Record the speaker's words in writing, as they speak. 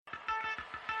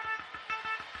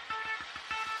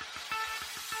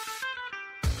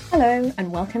Hello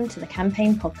and welcome to the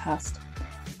Campaign podcast.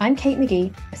 I'm Kate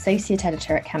McGee, Associate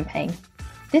Editor at Campaign.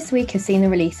 This week has seen the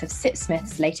release of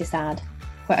Sipsmith's latest ad,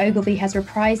 where Ogilvy has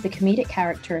reprised the comedic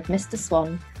character of Mr.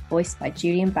 Swan, voiced by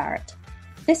Julian Barratt.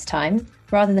 This time,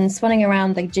 rather than swanning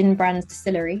around the gin brand's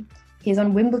distillery, he is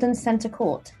on Wimbledon's Centre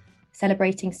Court,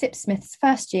 celebrating Sipsmith's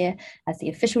first year as the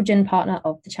official gin partner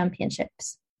of the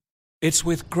championships. It's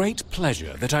with great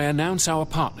pleasure that I announce our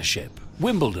partnership.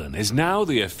 Wimbledon is now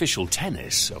the official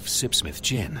tennis of Sipsmith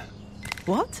Gin.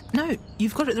 What? No,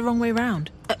 you've got it the wrong way round.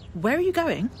 Where are you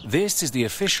going? This is the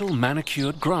official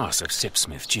manicured grass of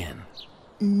Sipsmith Gin.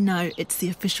 No, it's the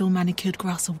official manicured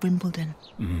grass of Wimbledon.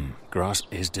 Grass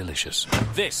is delicious.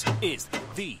 This is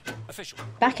the official...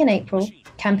 Back in April,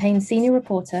 Campaign senior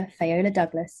reporter Fayola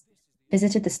Douglas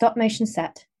visited the stop-motion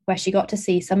set, where she got to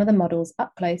see some of the models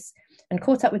up close and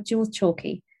caught up with Jules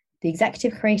Chalky, the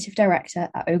Executive Creative Director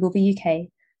at Ogilvy UK,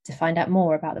 to find out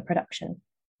more about the production.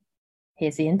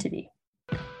 Here's the interview.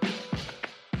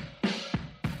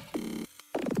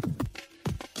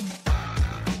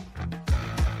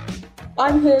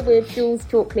 I'm here with Jules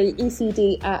Chalky,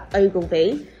 ECD at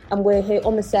Ogilvy, and we're here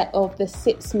on the set of the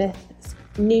Sipsmith's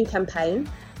new campaign.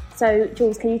 So,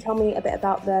 Jules, can you tell me a bit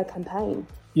about the campaign?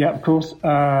 Yeah, of course.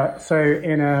 So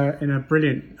in a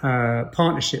brilliant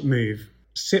partnership move,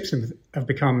 Sipsmith have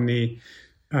become the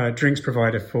drinks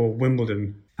provider for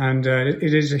Wimbledon. And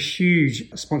it is a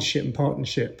huge sponsorship and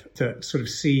partnership that sort of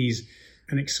sees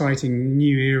an exciting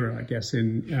new era, I guess,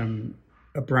 in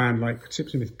a brand like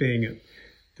Sipsmith being at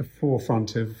the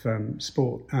forefront of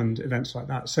sport and events like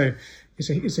that. So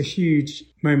it's a huge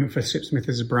moment for Sipsmith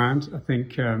as a brand. I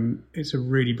think it's a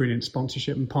really brilliant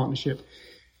sponsorship and partnership,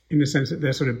 in the sense that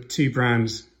they're sort of two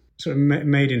brands sort of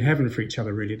made in heaven for each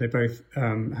other, really. They both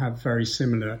have very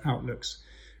similar outlooks.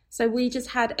 So we just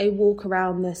had a walk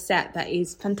around the set that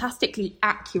is fantastically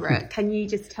accurate. Can you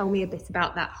just tell me a bit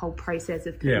about that whole process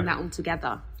of putting that all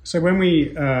together? So when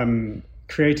we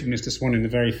created Mr. Swan in the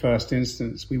very first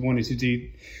instance, we wanted to do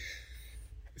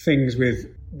things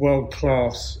with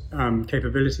world-class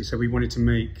capability. So we wanted to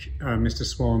make Mr.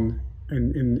 Swan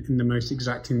in the most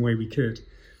exacting way we could.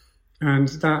 And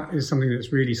that is something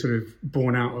that's really sort of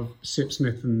born out of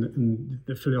Sipsmith and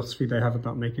the philosophy they have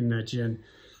about making their gin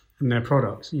and their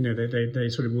products. You know, they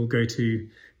sort of will go to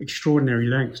extraordinary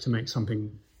lengths to make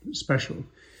something special.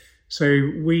 So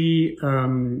we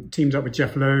teamed up with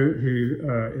Jeff Lowe, who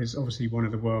is obviously one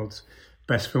of the world's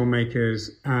best filmmakers,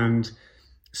 and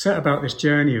set about this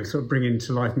journey of sort of bringing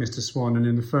to life Mr. Swan. And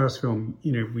in the first film,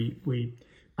 you know, we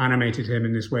animated him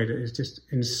in this way that is just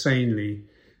insanely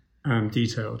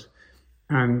detailed.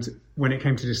 And when it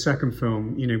came to the second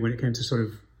film, you know, when it came to sort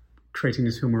of creating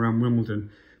this film around Wimbledon,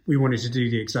 we wanted to do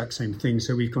the exact same thing.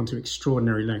 So we've gone to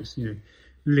extraordinary lengths, you know,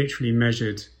 literally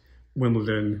measured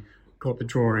Wimbledon, got the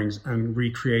drawings and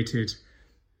recreated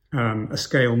a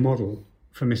scale model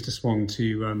for Mr. Swan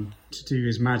to do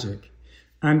his magic.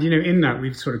 And, you know, in that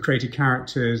we've sort of created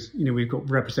characters, you know, we've got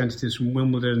representatives from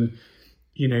Wimbledon.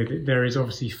 You know, there is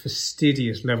obviously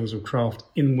fastidious levels of craft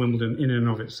in Wimbledon in and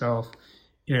of itself.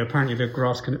 You know, apparently the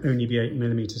grass can only be 8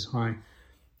 millimeters high.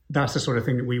 That's the sort of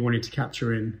thing that we wanted to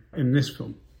capture in this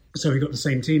film. So we got the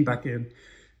same team back in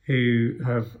who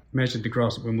have measured the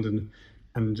grass at Wimbledon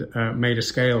and made a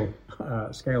scale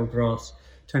grass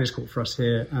tennis court for us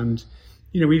here. And,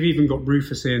 you know, we've even got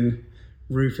Rufus in.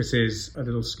 Rufus is a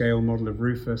little scale model of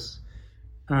Rufus.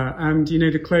 And, you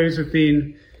know, the clothes have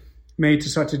been made to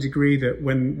such a degree that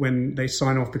when they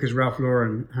sign off, because Ralph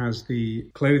Lauren has the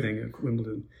clothing at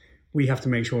Wimbledon, we have to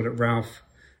make sure that Ralph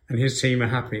and his team are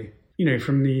happy. You know,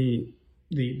 from the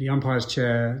umpire's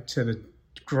chair to the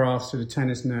grass to the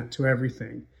tennis net to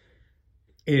everything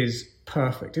is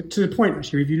perfect. To the point,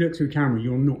 actually, if you look through camera,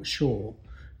 you're not sure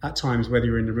at times whether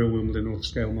you're in the real Wimbledon or the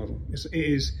scale model. It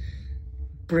is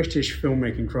British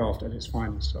filmmaking craft at its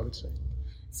finest, I would say.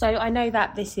 So I know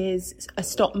that this is a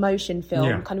stop motion film.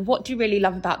 Yeah. Kind of, what do you really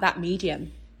love about that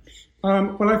medium?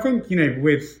 Well, I think, you know,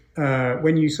 with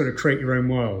when you sort of create your own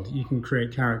world, you can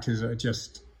create characters that are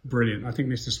just brilliant. I think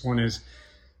Mr. Swan is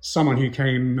someone who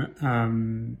came out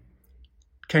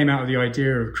of the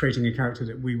idea of creating a character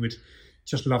that we would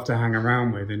just love to hang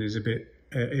around with, and is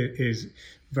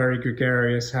very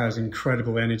gregarious, has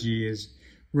incredible energy, is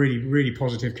really, really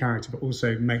positive character, but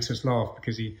also makes us laugh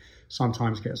because he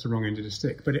sometimes gets the wrong end of the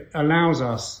stick. But it allows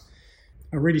us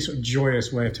a really sort of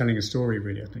joyous way of telling a story,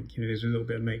 really, I think. You know, there's a little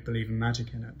bit of make-believe and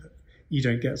magic in it that you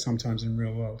don't get sometimes in the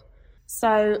real world.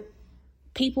 So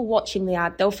people watching the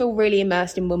ad, they'll feel really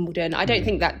immersed in Wimbledon. I don't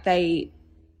think that they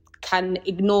can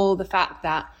ignore the fact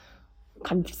that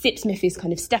kind of Sipsmith is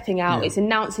kind of stepping out, it's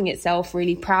announcing itself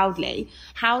really proudly.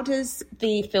 How does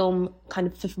the film kind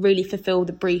of really fulfill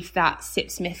the brief that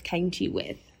Sipsmith came to you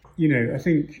with? You know, I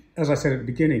think, as I said at the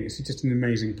beginning, it's just an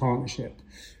amazing partnership.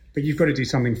 But you've got to do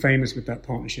something famous with that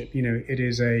partnership. You know, it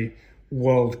is a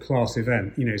world-class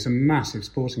event. You know, it's a massive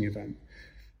sporting event.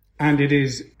 And it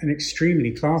is an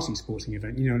extremely classy sporting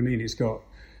event. You know what I mean? It's got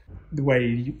the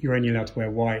way you're only allowed to wear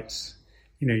whites.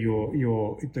 You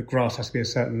know, the grass has to be a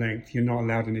certain length. You're not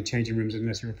allowed in the changing rooms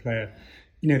unless you're a player.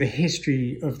 You know, the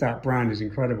history of that brand is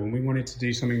incredible. And we wanted to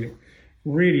do something that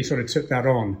really sort of took that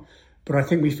on. But I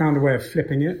think we found a way of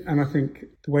flipping it. And I think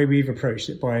the way we've approached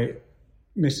it by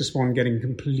Mr. Swan getting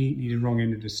completely the wrong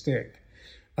end of the stick,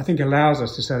 I think allows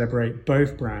us to celebrate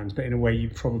both brands, but in a way you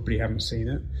probably haven't seen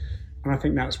it. And I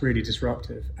think that's really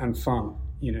disruptive and fun.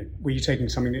 You know, where you're taking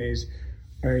something that is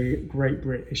a great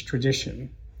British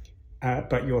tradition,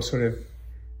 but you're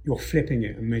flipping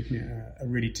it and making it a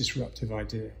really disruptive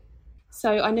idea. So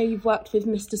I know you've worked with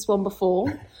Mr. Swan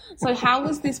before. So how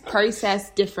was this process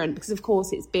different? Because of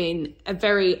course it's been a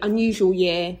very unusual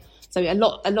year. So a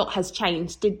lot has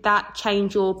changed. Did that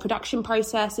change your production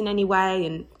process in any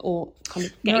way, or kind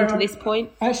of getting to this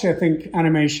point? Actually, I think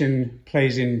animation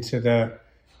plays into sort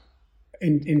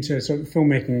of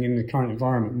filmmaking in the current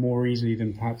environment more easily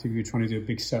than perhaps if you were trying to do a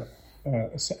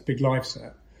big live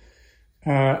set.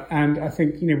 And I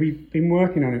think, you know, we've been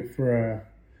working on it for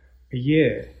a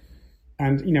year.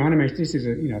 And, you know, animation,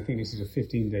 I think this is a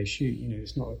 15-day shoot. You know,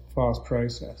 it's not a fast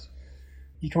process.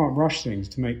 You can't rush things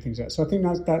to make things out. So I think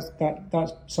that's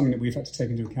something that we've had to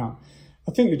take into account.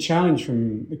 I think the challenge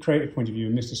from the creative point of view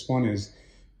of Mr. Swan is,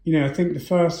 you know, I think the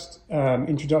first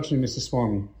introduction of Mr.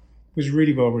 Swan was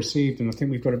really well received, and I think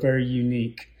we've got a very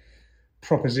unique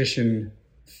proposition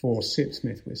for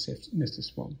Sipsmith with Mr.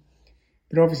 Swan.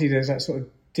 But obviously there's that sort of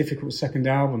difficult second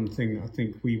album thing that I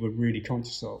think we were really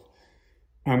conscious of.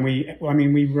 And we've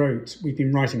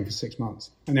been writing for 6 months.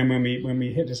 And then when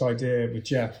we hit this idea with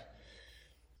Jeff,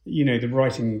 you know, the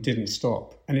writing didn't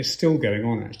stop. And it's still going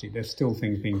on, actually. There's still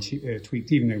things being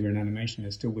tweaked, even though we're in animation,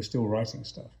 we're still writing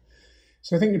stuff.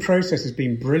 So I think the process has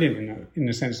been brilliant in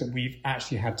the sense that we've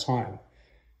actually had time.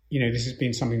 You know, this has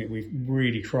been something that we've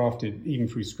really crafted, even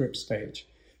through script stage.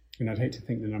 And I'd hate to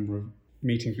think the number of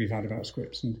meetings we've had about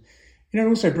scripts. And, you know,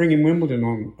 also bringing Wimbledon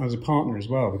on as a partner as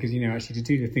well, because, you know, actually to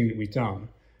do the thing that we've done,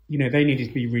 you know, they needed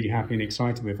to be really happy and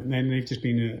excited with it. And then they've just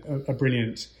been a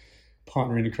brilliant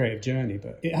partner in the creative journey.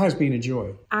 But it has been a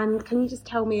joy. And can you just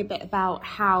tell me a bit about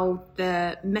how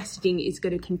the messaging is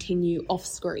going to continue off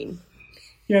screen?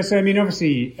 Yeah, so I mean,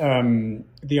 obviously,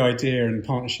 the idea and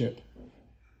partnership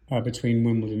between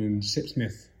Wimbledon and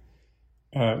Sipsmith,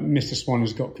 Mr. Swan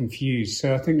has got confused.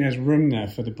 So I think there's room there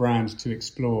for the brand to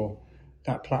explore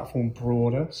that platform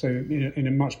broader. So in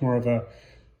a much more of a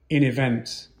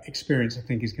in-event experience, I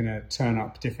think is going to turn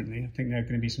up differently. I think there are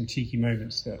going to be some cheeky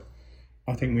moments that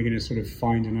I think we're going to sort of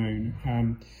find and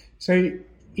own. So,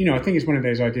 you know, I think it's one of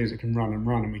those ideas that can run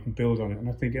and we can build on it. And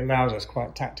I think it allows us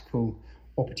quite tactical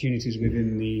opportunities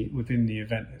within the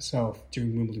event itself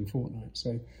during Wimbledon fortnight.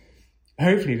 So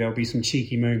hopefully there'll be some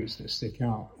cheeky moments that stick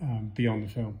out beyond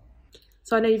the film.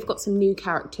 So I know you've got some new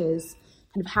characters.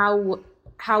 Kind of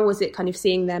how was it kind of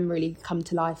seeing them really come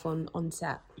to life on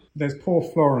set? There's poor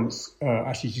Florence,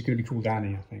 actually she's going to be called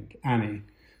Annie, I think. Annie,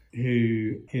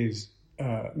 who is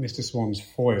Mr. Swan's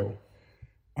foil.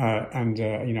 You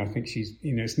know, I think she's,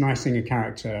 you know, it's nice seeing a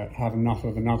character have enough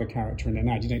of another character in an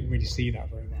ad. You don't really see that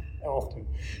very often.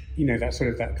 You know,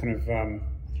 that kind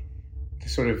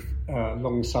of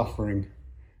long-suffering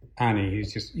Annie,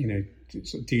 who's just, you know,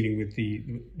 sort of dealing with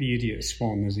the idiot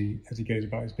Swan as he goes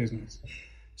about his business.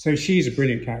 So she's a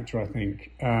brilliant character, I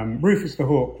think. Rufus the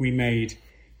Hawk, we made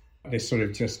this sort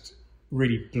of just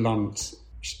really blunt,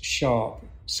 sharp,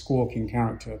 squawking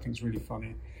character. I think is really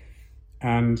funny.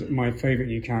 And my favourite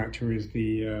new character is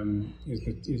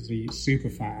the super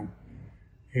fan,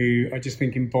 who I just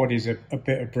think embodies a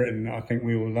bit of Britain that I think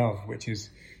we all love, which is,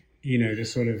 you know, the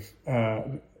sort of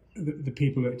the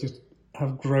people that just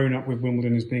have grown up with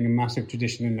Wimbledon as being a massive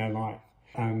tradition in their life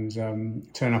and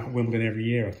turn up at Wimbledon every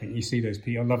year. I think you see those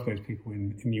people. I love those people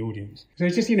in the audience. So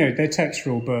it's just, you know, they're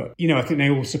textural, but, you know, I think they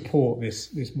all support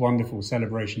this wonderful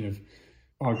celebration of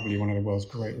arguably one of the world's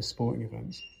greatest sporting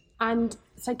events. And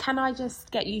so can I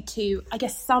just get you to, I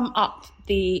guess, sum up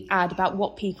the ad about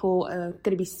what people are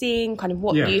going to be seeing, kind of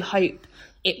what you hope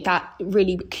that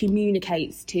really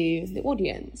communicates to the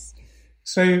audience?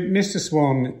 So Mr.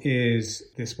 Swan is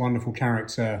this wonderful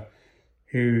character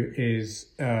who is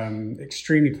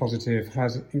extremely positive,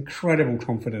 has incredible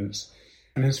confidence,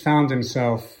 and has found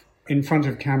himself in front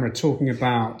of camera talking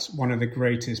about one of the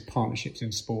greatest partnerships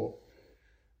in sport,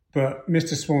 But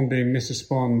Mr. Swan, being Mr.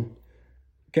 Swan,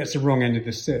 gets the wrong end of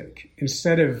the stick.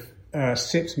 Instead of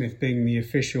Sipsmith being the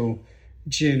official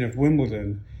gin of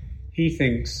Wimbledon, he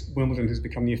thinks Wimbledon has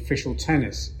become the official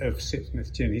tennis of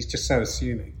Sipsmith Gin. He's just so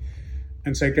assuming.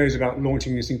 And so goes about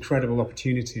launching this incredible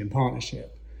opportunity and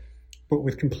partnership, but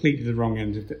with completely the wrong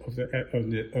end of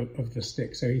the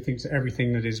stick. So he thinks that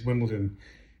everything that is Wimbledon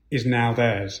is now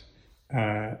theirs.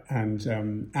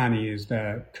 And Annie is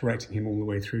there correcting him all the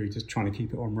way through, just trying to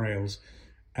keep it on rails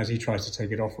as he tries to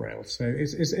take it off rails. So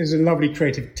it's a lovely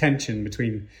creative tension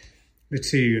between the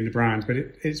two and the brands, but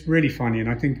it's really funny. And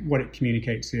I think what it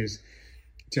communicates is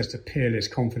just a peerless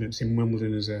confidence in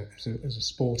Wimbledon as a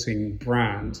sporting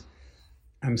brand,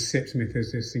 and Sipsmith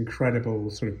as this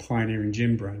incredible sort of pioneering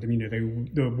gin brand. I mean, they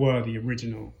were the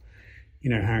original,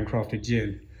 handcrafted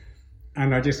gin.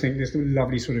 And I just think this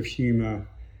lovely sort of humour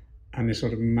and this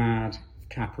sort of mad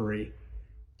cappery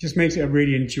just makes it a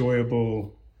really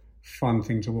enjoyable, fun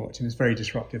thing to watch, and it's very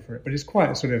disruptive for it. But it's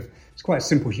quite a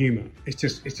simple humour.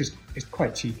 It's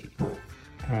quite cheeky,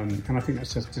 and I think that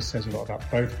just says a lot about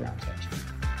both brands actually.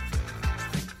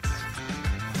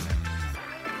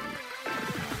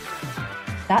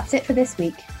 That's it for this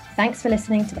week. Thanks for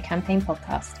listening to the Campaign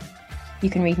Podcast. You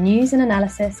can read news and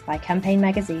analysis by Campaign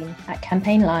magazine at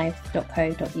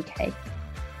campaignlive.co.uk.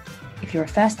 If you're a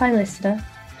first-time listener,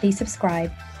 please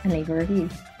subscribe and leave a review.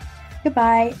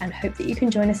 Goodbye, and hope that you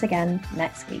can join us again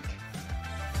next week.